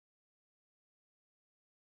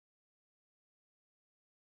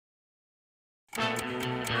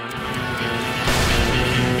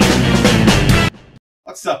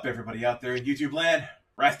What's up, everybody out there in YouTube land?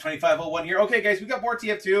 Wrath2501 here. Okay, guys, we got more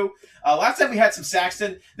TF2. Last time we had some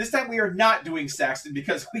Saxton. This time we are not doing Saxton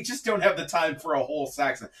because we just don't have the time for a whole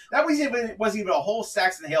Saxton. That wasn't even a whole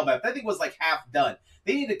Saxton hail map. That thing was like half done.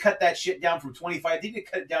 They need to cut that shit down from 25. They need to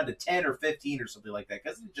cut it down to 10 or 15 or something like that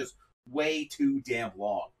because it's just way too damn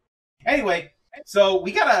long. Anyway, so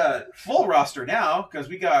we got a full roster now because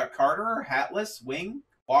we got Carter, Hatless, Wing,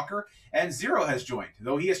 Walker, and Zero has joined,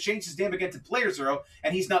 though he has changed his name again to Player Zero,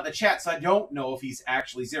 and he's not in the chat, so I don't know if he's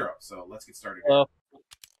actually Zero. So let's get started.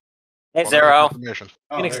 Hey, Zero.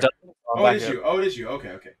 Oh, it is you. Oh, it is you.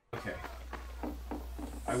 Okay.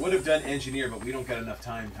 I would have done Engineer, but we don't got enough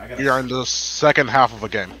time. We are in the second half of a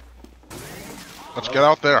game. Let's get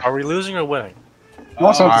out there. Are we losing or winning? No,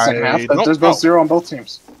 it's not the second half, but there's both Zero on both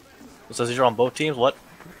teams. So Zero on both teams? What?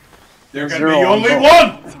 There can be only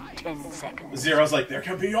one! 10 seconds. Zero's like, there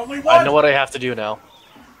can be only one! I know what I have to do now.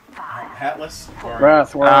 Hatless?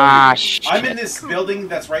 Wrath, where are you? I'm in this building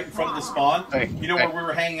that's right in front of the spawn. Hey, you know where we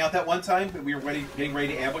were hanging out that one time? We were getting ready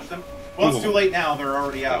to ambush them? Well, it's too late now. They're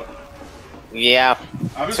already out. Yeah,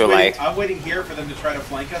 I'm just too waiting, late. I'm waiting here for them to try to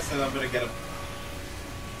flank us, and I'm going to get them.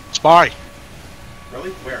 Spy!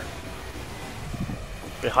 Really? Where?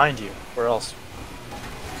 Behind you. Where else?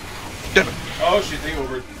 Damn it. Oh, shit. They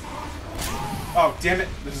over... Oh, damn it.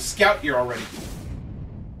 There's a scout here already.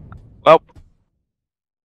 Well,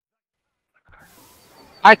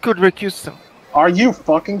 I could recuse them. Are you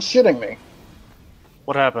fucking shitting me?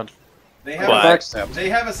 What happened? They have, they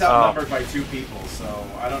have us outnumbered by 2 people, so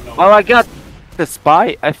I don't know. Well, I got the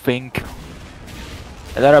spy, I think.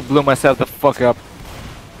 And then I blew myself the fuck up.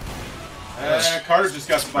 Carter just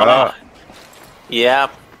got spotted. Yeah.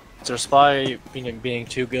 Is there a spy being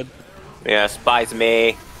too good? Yeah, spy's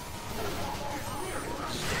me.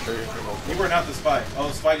 You were not the spy. Oh,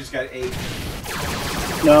 the spy just got 8.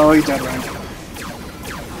 No, he dead ran.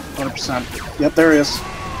 100%. Yep, there he is.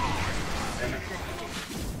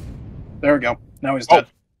 There we go. Now he's dead.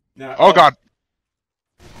 No, Oh god.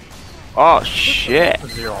 Oh shit.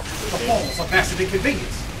 Zero on both The teams. balls of massive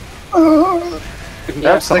inconvenience.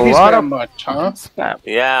 That's a Think he's lot very of much, huh? spam.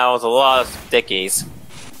 Yeah, it was a lot of stickies.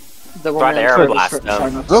 Try to air blast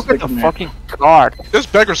them. Look at the fucking card. This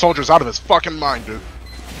beggar soldier's out of his fucking mind, dude.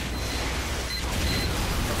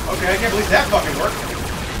 Okay, I can't believe that fucking worked.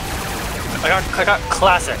 I got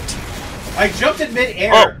classicked. I jumped in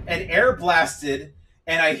mid-air and air blasted,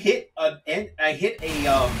 and I hit a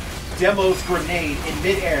demo's grenade in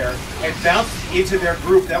mid-air and bounced into their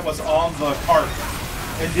group that was on the cart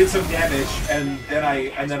and did some damage, and then I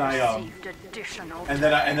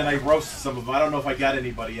roasted some of them. I don't know if I got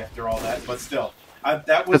anybody after all that, but still,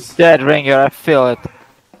 that was The dead ringer, I feel it.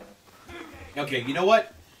 okay. You know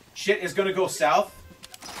what? Shit is gonna go south.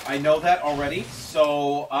 I know that already,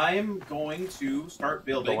 so I'm going to start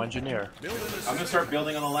building. Go engineer. I'm gonna start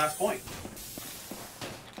building on the last point.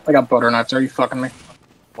 I got butter knives. Are you fucking me?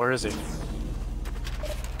 Where is he?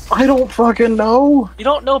 I don't fucking know. You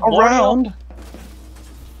don't know Around.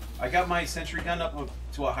 I got my sentry gun up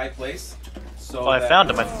to a high place. So I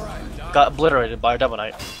found him. I got obliterated by a Devil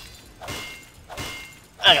Knight.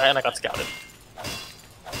 And I got scouted.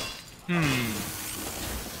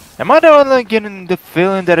 Am I the only getting the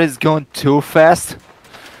feeling that it's going too fast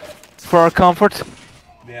for our comfort?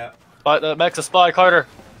 Yeah. But Max a spy, Carter.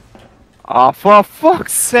 Oh, for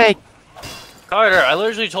fuck's sake! Carter, I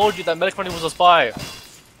literally told you that Medic Money was a spy.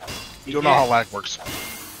 You don't know how lag works.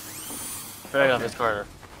 Fair enough, it's Carter.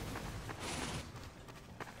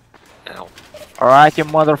 Ow. Alright, you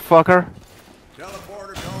motherfucker.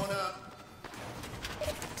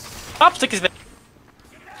 Stop sticking his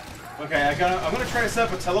Okay, I'm gonna try to set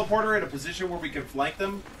up a teleporter in a position where we can flank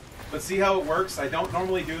them. Let's see how it works. I don't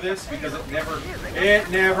normally do this because it never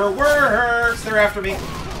works. They're after me.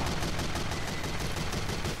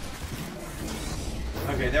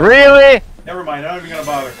 Okay, never mind. I'm not even gonna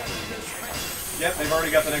bother. Yep, they've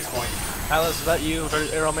already got the next point. Alice, is that you? Try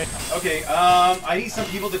to arrow me. Okay, I need some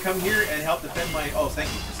people to come here and help defend my. Oh, thank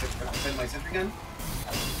you for defend my sentry gun.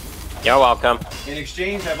 You're welcome. In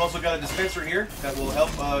exchange, I've also got a dispenser here that will help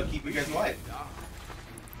keep you guys alive.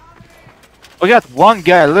 We got one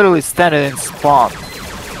guy literally standing in spawn.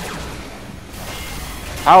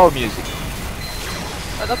 Our music.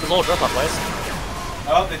 That's a little drop off place.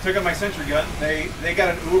 Oh, they took out my sentry gun. They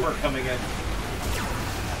got an Uber coming in.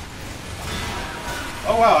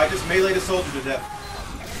 Oh wow, I just meleeed a soldier to death.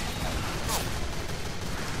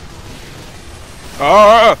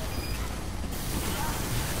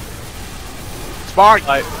 Spy!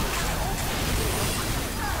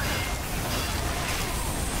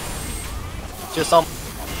 Just some.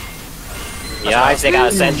 Yeah, I think I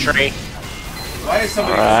got a sentry. Why is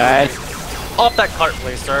somebody... Alright. Off that cart,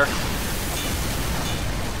 please, sir.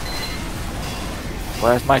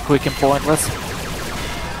 Where's my quick and pointless?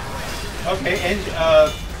 Okay, and,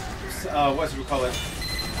 what do we call it?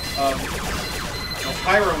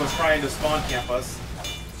 Pyro was trying to spawn camp us.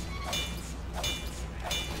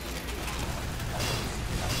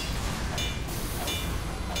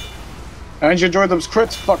 How'd you enjoy those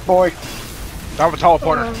crits, fuck boy? Now have a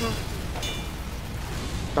teleporter.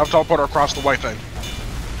 Now have a teleporter across the white thing.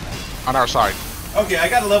 On our side. Okay, I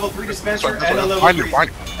got a level 3 dispenser That's and a right. level Find 3 you, find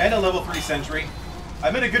and a level 3 sentry.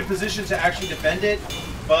 I'm in a good position to actually defend it,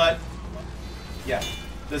 but yeah.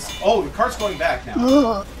 This the cart's going back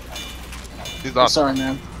now. He's done. Sorry,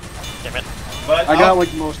 man. Damn it. But I got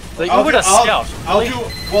like most. They Ubered a scout. I'll do.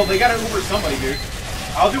 Well, they got to Uber somebody, dude.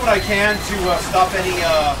 I'll do what I can to stop any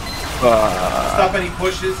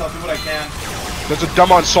pushes. I'll do what I can. There's a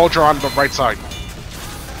dumb on soldier on the right side.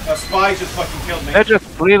 A spy just fucking killed me. They're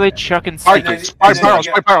just really chucking Spy secrets. pyro,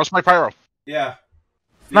 pyro. Yeah.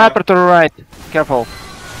 Sniper to the right. Careful.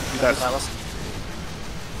 Silas.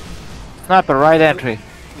 Sniper, right entry.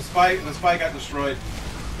 The spy got destroyed.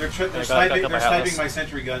 They're sniping my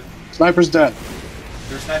sentry gun. Sniper's dead.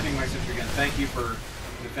 They're sniping my sentry gun. Thank you for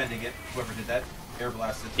defending it. Whoever did that, air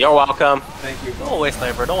blasted. You're welcome. Thank you. Go away,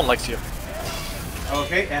 sniper. No one likes you.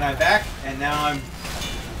 Okay, and I'm back, and now I'm.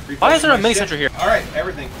 Why is there a my mini ship. sentry here? All right,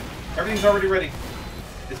 everything's already ready.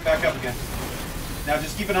 It's back up again. Now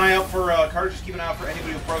just keep an eye out for Carter. Just keep an eye out for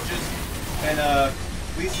anybody who approaches, and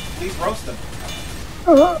please roast them.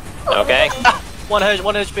 Okay. 1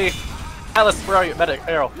 HP. Alice, where are you? Medic,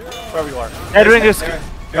 Arrow, wherever you are. Edwin is There's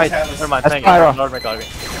right. Atlas. Never mind, That's thank Pyro. you. Lord, my God.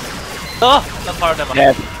 Oh, that's Pyro, never mind.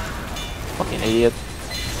 dead. Fucking idiot.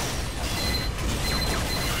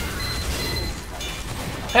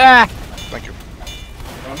 Ah! Thank you.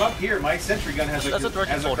 When I'm up here, my sentry gun has That's a direct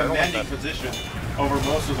has a assault, I don't like commanding that. position over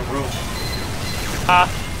most of the room.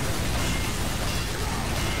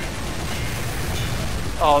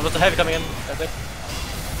 Oh, there's a heavy coming in, I think.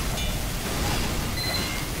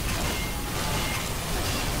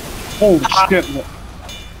 Holy shit.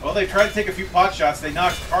 Well, they tried to take a few pot shots. They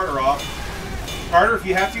knocked Carter off. Carter, if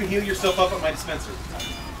you have to, heal yourself up at my dispenser.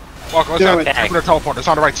 Walk, let's Do have it. a teleporter. It's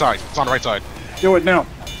on the right side. It's on the right side. Do it now.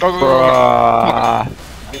 Go, go, go, go. Bruh.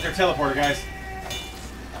 Get their teleporter, guys.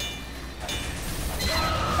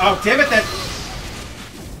 Oh, damn it, that...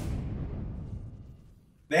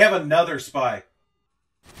 They have another spy.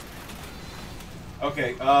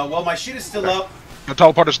 Okay, well, my shit is still up. The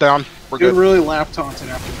teleporter's down. We're Dude good. really laughed taunted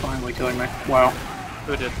after finally killing me. Wow.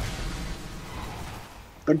 Who did?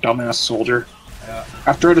 The dumbass soldier. Yeah.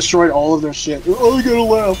 After I destroyed all of their shit, they're only gonna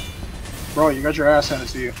laugh. Bro, you got your ass handed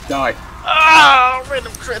to you. Die. Ah,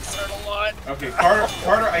 random crits are a lot. Okay,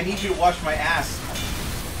 Carter, I need you to wash my ass.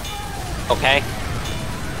 Okay.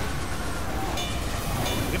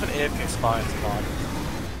 We have an AFK spine spawn.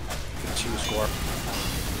 2 score.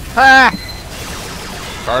 Ah!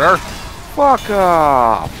 Carter. Fuck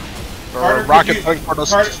off! Carter, rocket could thing you, for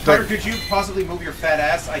those Carter, could you possibly move your fat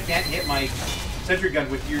ass? I can't hit my sentry gun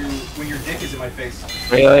with you when your dick is in my face.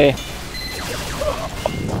 Really?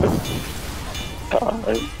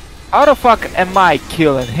 How the fuck am I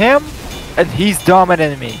killing him and he's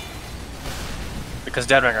dominating me? Because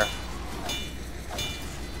Dead Ringer.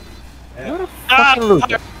 Yeah. What a fucking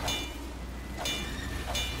loser.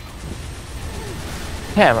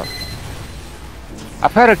 Damn.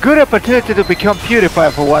 I've had a good opportunity to become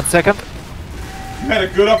PewDiePie for 1 second. You had a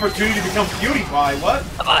good opportunity to become PewDiePie. What?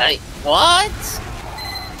 What?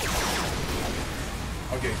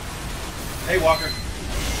 Okay. Hey, Walker.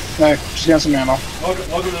 Hey, just got some ammo.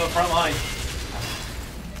 Welcome to the front line.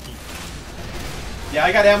 Yeah,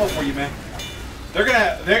 I got ammo for you, man.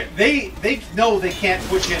 They know they can't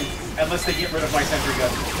push in unless they get rid of my sentry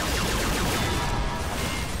gun.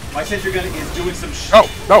 My sentry gun is doing some shit. No,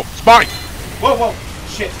 no, spy. Whoa, whoa,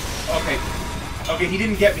 shit. Okay. Okay, he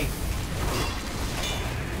didn't get me.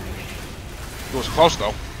 It was close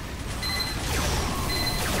though.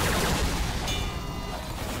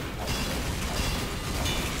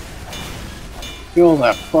 Kill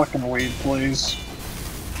that fucking weed, please.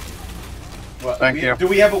 What, Thank you. Do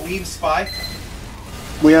we have a weed spy?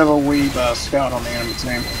 We have a weed scout on the enemy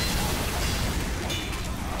team.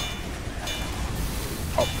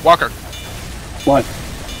 Oh, Walker. What?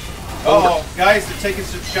 Oh, guys, they're taking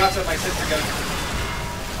some shots at my sentry gun.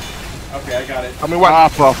 Okay, I got it. I mean, what? Ah,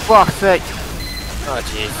 for fuck's sake. Oh,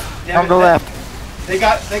 jeez. Damn On it, the they-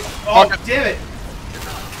 left. Oh, damn it.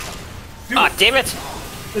 Dude, Ah, damn it!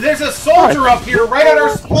 there's a soldier up here right at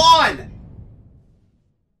our spawn!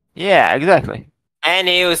 Yeah, exactly. And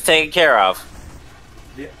he was taken care of.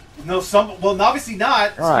 Yeah. No, well, obviously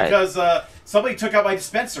not. It's Right. because somebody took out my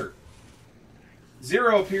dispenser.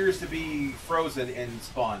 Zero appears to be frozen in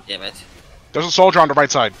spawn. Damn it. There's a soldier on the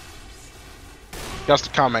right side. That's the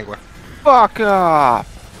comm angler. Fuck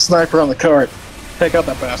off! Sniper on the cart. Take out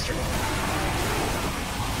that bastard.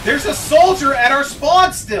 There's a soldier at our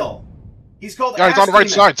spawn still. He's called. Yeah, he's on the right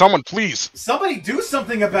Demon. side. Someone, please. Somebody do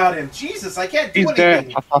something about him. Jesus, I can't do He's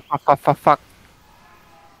anything. dead. Fuck.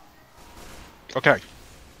 Okay.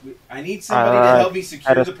 I need somebody to help me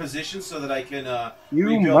secure the position so that I can You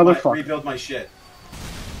rebuild motherfucker. my shit.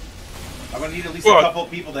 I'm gonna need at least a couple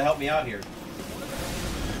people to help me out here.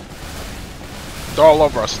 They're all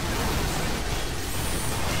over us.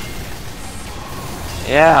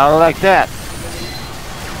 Yeah, I like that.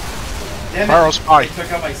 Damn Pyro it! spy. I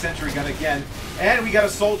took out my sentry gun again, and we got a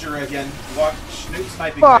soldier again. Snoop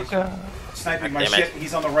sniping Fuck. sniping my Damn shit. it.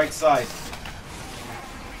 He's on the right side.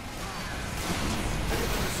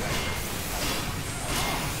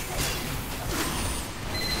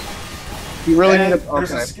 You really And need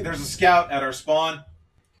to. there's a scout at our spawn.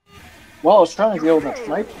 Well, I was trying to deal with that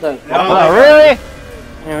snipe. That. No. Oh, really?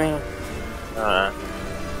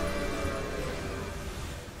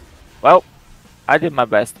 Well, I did my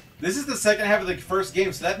best. This is the second half of the first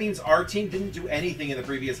game, so that means our team didn't do anything in the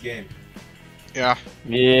previous game. Yeah.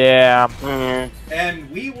 Yeah. And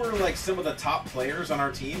we were like some of the top players on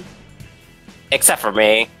our team. Except for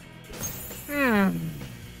me.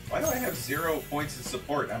 Why do I have 0 points in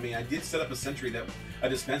support? I mean, I did set up a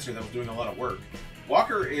dispenser that was doing a lot of work.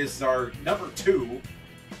 Walker is our number 2,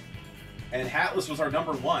 and Hatless was our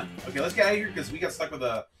number 1. Okay, let's get out of here because we got stuck with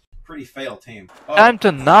a pretty failed team. Oh, Time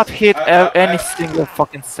to not hit any I- single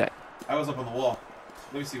fucking set. I was up on the wall.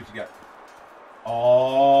 Let me see what you got.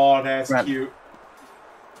 Oh, that's Right. cute.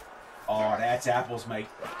 Oh, that's apples, mate.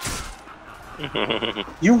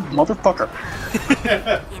 You motherfucker.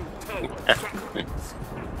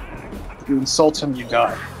 If you insult him, you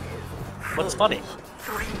die. What's funny?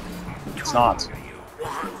 It's not.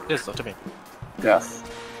 It is, to me. Death.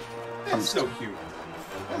 That's so cute.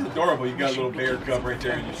 That's adorable. You got a little bear cub right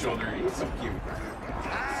there on your shoulder. He's so cute.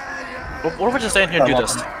 What if I just stand here and do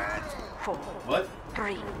this? What? What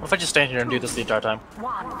if I just stand here and do this the entire time?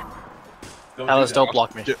 Don't Alice, do that. don't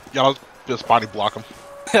block me. Yeah, let's just body block him.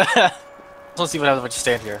 Let's see what happens if I just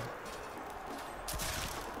stand here.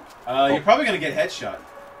 You're probably gonna get headshot.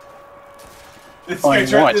 This Oh, guy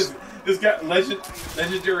tried. what? This guy,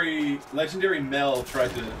 legendary Mel tried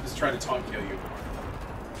to taunt kill you.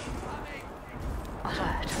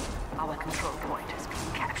 Alert. Our control point is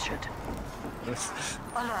being captured.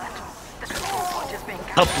 Alert. The control point is being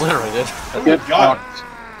captured. Obliterated. Get God. fucked.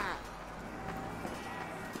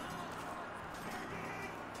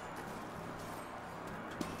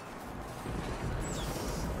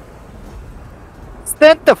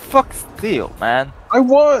 Stand the fuck still, man. I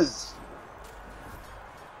was!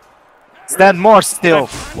 Stand more still.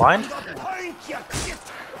 Blind?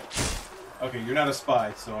 Okay, you're not a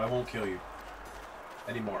spy, so I won't kill you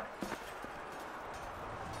anymore.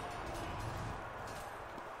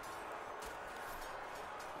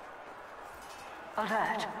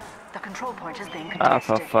 Alert. The control point is being Ah,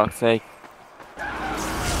 contested. for fuck's sake.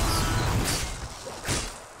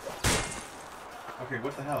 Okay,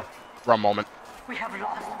 what the hell? For a moment. We have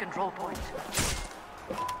lost control point.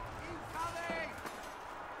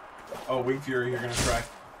 Oh, Wing Fury, you're gonna try.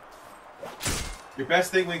 Your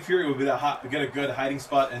best thing, Wing Fury, would be to get a good hiding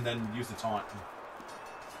spot and then use the taunt.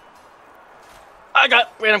 I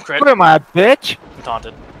got random crit. What am I, bitch? I'm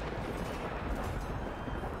taunted.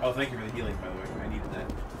 Oh, thank you for the healing, by the way. I needed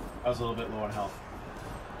that. I was a little bit low on health.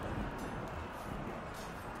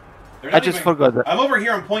 They're I not just even- forgot that. I'm over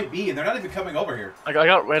here on point B, and they're not even coming over here. I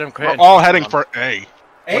got random crit. We're all heading for A.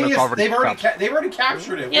 A When it's is, already they've already captured. they've already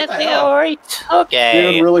captured it. Yeah, What the they hell? already took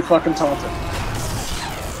Getting it. really fucking taunted.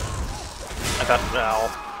 I got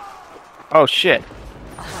ow. Oh shit.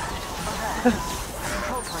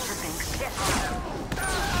 Control point is being contested.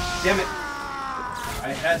 Damn it!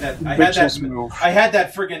 I had that. Bitchless move. I had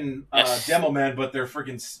that friggin' Yes. demo man, but they're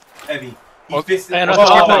friggin' heavy. He Oh, fisted. and Oh, it's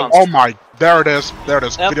not oh, balanced. Oh my, there it is. There it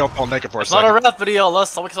is. Yep. Video fell naked for a It's not a second. rap video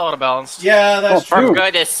unless somebody's out of balance. yeah, that's Oh, true. For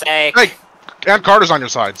goodness sake. Hey, and Carter's on your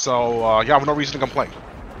side, so you have no reason to complain.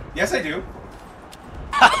 Yes, I do.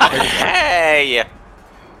 Hey!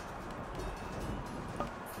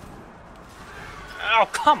 Oh,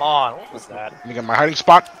 come on. What was that? Let me get my hiding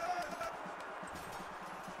spot.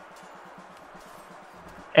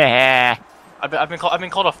 Eh. I've been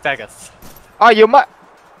called a faggot. Oh, you might.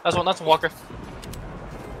 That's one Walker.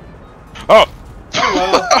 Oh!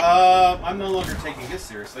 Oh well. I'm no longer taking this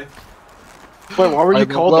seriously. Wait, what were you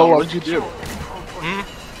called though? What did you do?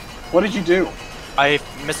 What did you do? I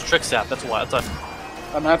missed trick sap. That's why. That's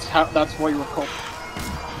And that's why you were called.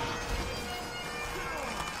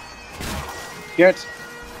 Get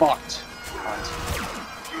fucked.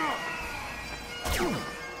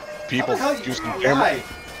 People How the hell using you camera. lie?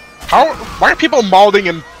 Why are people molding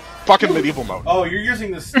in fucking medieval mode? Oh, you're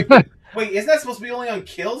using the stupid... Wait, isn't that supposed to be only on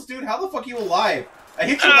kills, dude? How the fuck are you alive? I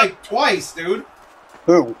hit you like twice, dude.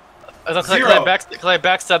 Who? because Zero. I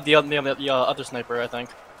backstabbed the other sniper. I think.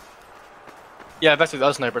 Yeah, I backstabbed the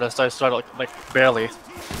other sniper. That started like barely.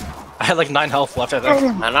 I had like 9 health left. I think.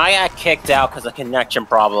 And I got kicked out because of connection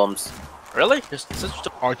problems. Really?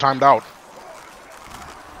 Oh, I timed out.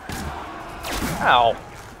 Ow.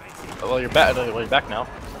 Well, you're back. Well, you're back now.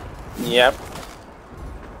 Yep.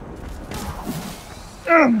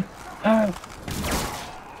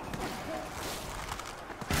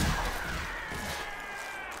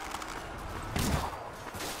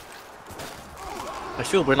 I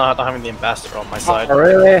feel we're not having the ambassador on my side. Oh,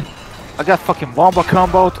 really? I got fucking bomba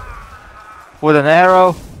comboed with an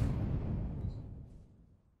arrow.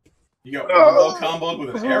 You got one comboed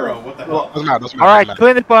with an arrow. What the hell? Doesn't matter. Alright,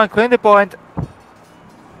 clean the point, clean the point.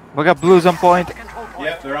 We got blues on point.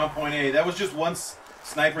 Yep, they're on point A. That was just one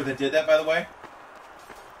sniper that did that, by the way.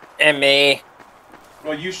 And me.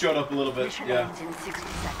 Well, you showed up a little bit, Mission yeah. ends in 60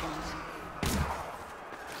 seconds.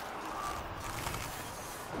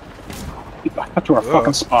 I thought you were a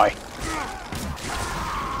fucking spy.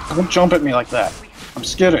 Don't jump at me like that. I'm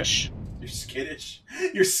skittish. You're skittish.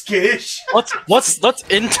 You're skittish. Let's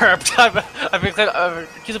interp. I've been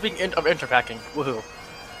accused of being interpacking. Woohoo!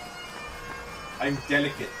 I'm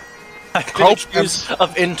delicate. I've been accused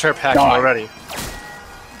of interpacking Die. already.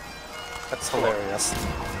 That's hilarious.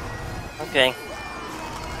 Okay.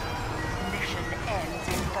 Mission ends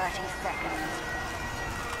in 30 seconds.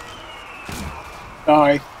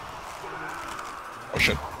 Die. Oh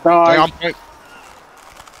shit. Die. Stay on point.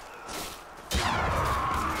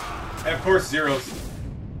 And of course,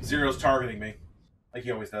 Zero's targeting me. Like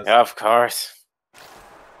he always does. Of course.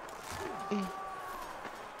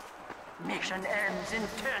 Mission ends in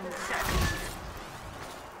 10 seconds.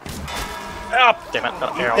 Oh, damn it!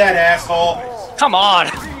 Got an Eat arrow. that asshole. Come on!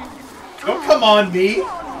 Don't come on me.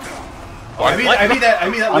 I mean that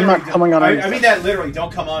I'm literally. not coming on I anything. mean that literally.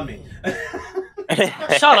 Don't come on me.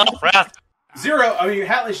 Shut up, Wrath. Zero. I mean,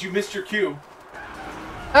 Hatless, you missed your cue.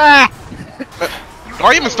 Do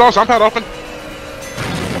I even start soundpad open?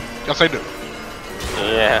 Yes, I do.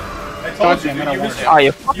 Yeah. I told God you, damn dude. it, You I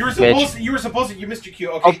missed wanted it. You were supposed to. You missed your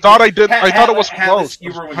cue. Okay. I thought I did. I thought it was close.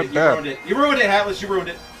 You ruined My it. You bad. ruined it. You ruined it, Hatless. You ruined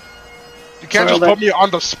it. You can't Soiled just it. put me on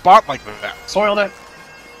the spot like that. Soiled it.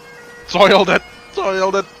 Soiled it.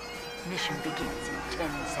 Soiled it. Mission begins in 10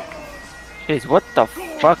 seconds. Jeez, what the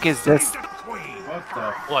fuck is this? What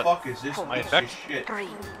the What? fuck is this My piece effect? of shit? 3,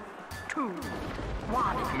 2,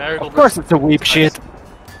 1. Marigold. Of course it's a weep shit.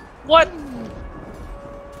 What?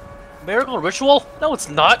 Marigold Ritual? No, it's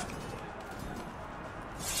not.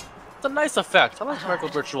 It's a nice effect. I like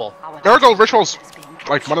Marigold Ritual. Marigold Ritual's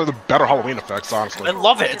like one of the better Halloween effects, honestly. I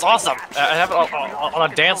love it. It's awesome. I have it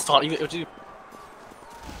on a dance taunt.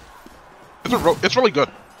 It's really good.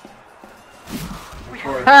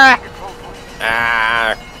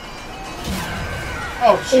 Ah.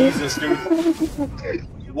 Oh Jesus, dude.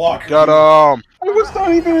 Walk. Got I was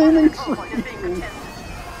not even aiming for you.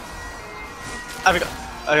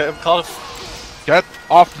 I'm called. Get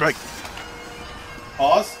off me.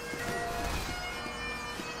 Pause.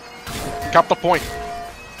 Cap the point.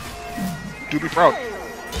 Do be proud.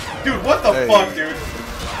 Dude, what the Hey. fuck, dude?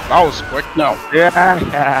 That was quick. No.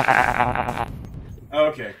 Yeah.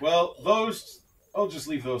 Okay, well, those... I'll just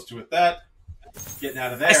leave those two at that. Getting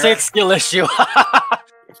out of there. I say it's skill issue.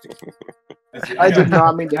 I did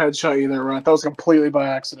not mean to headshot you there, Ron. That was completely by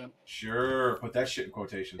accident. Sure, put that shit in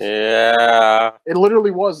quotations. Yeah. It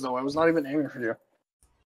literally was, though. I was not even aiming for you.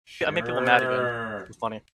 I made people mad again. Sure. It's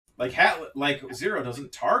funny. Like Zero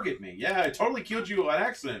doesn't target me. Yeah, I totally killed you on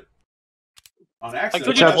accident. On accident.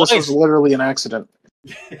 killed you That this was literally an accident.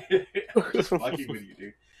 I'm just fucking with you,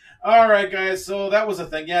 dude. All right, guys. So that was a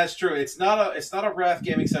thing. Yeah, it's true. It's not a Wrath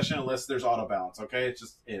gaming session unless there's auto balance. Okay, it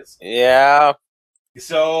just is. Yeah.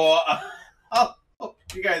 So I hope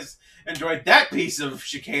you guys enjoyed that piece of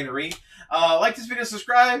chicanery. Like this video,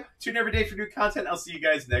 subscribe, tune every day for new content. I'll see you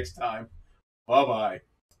guys next time. Bye bye.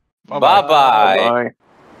 Bye bye. Bye.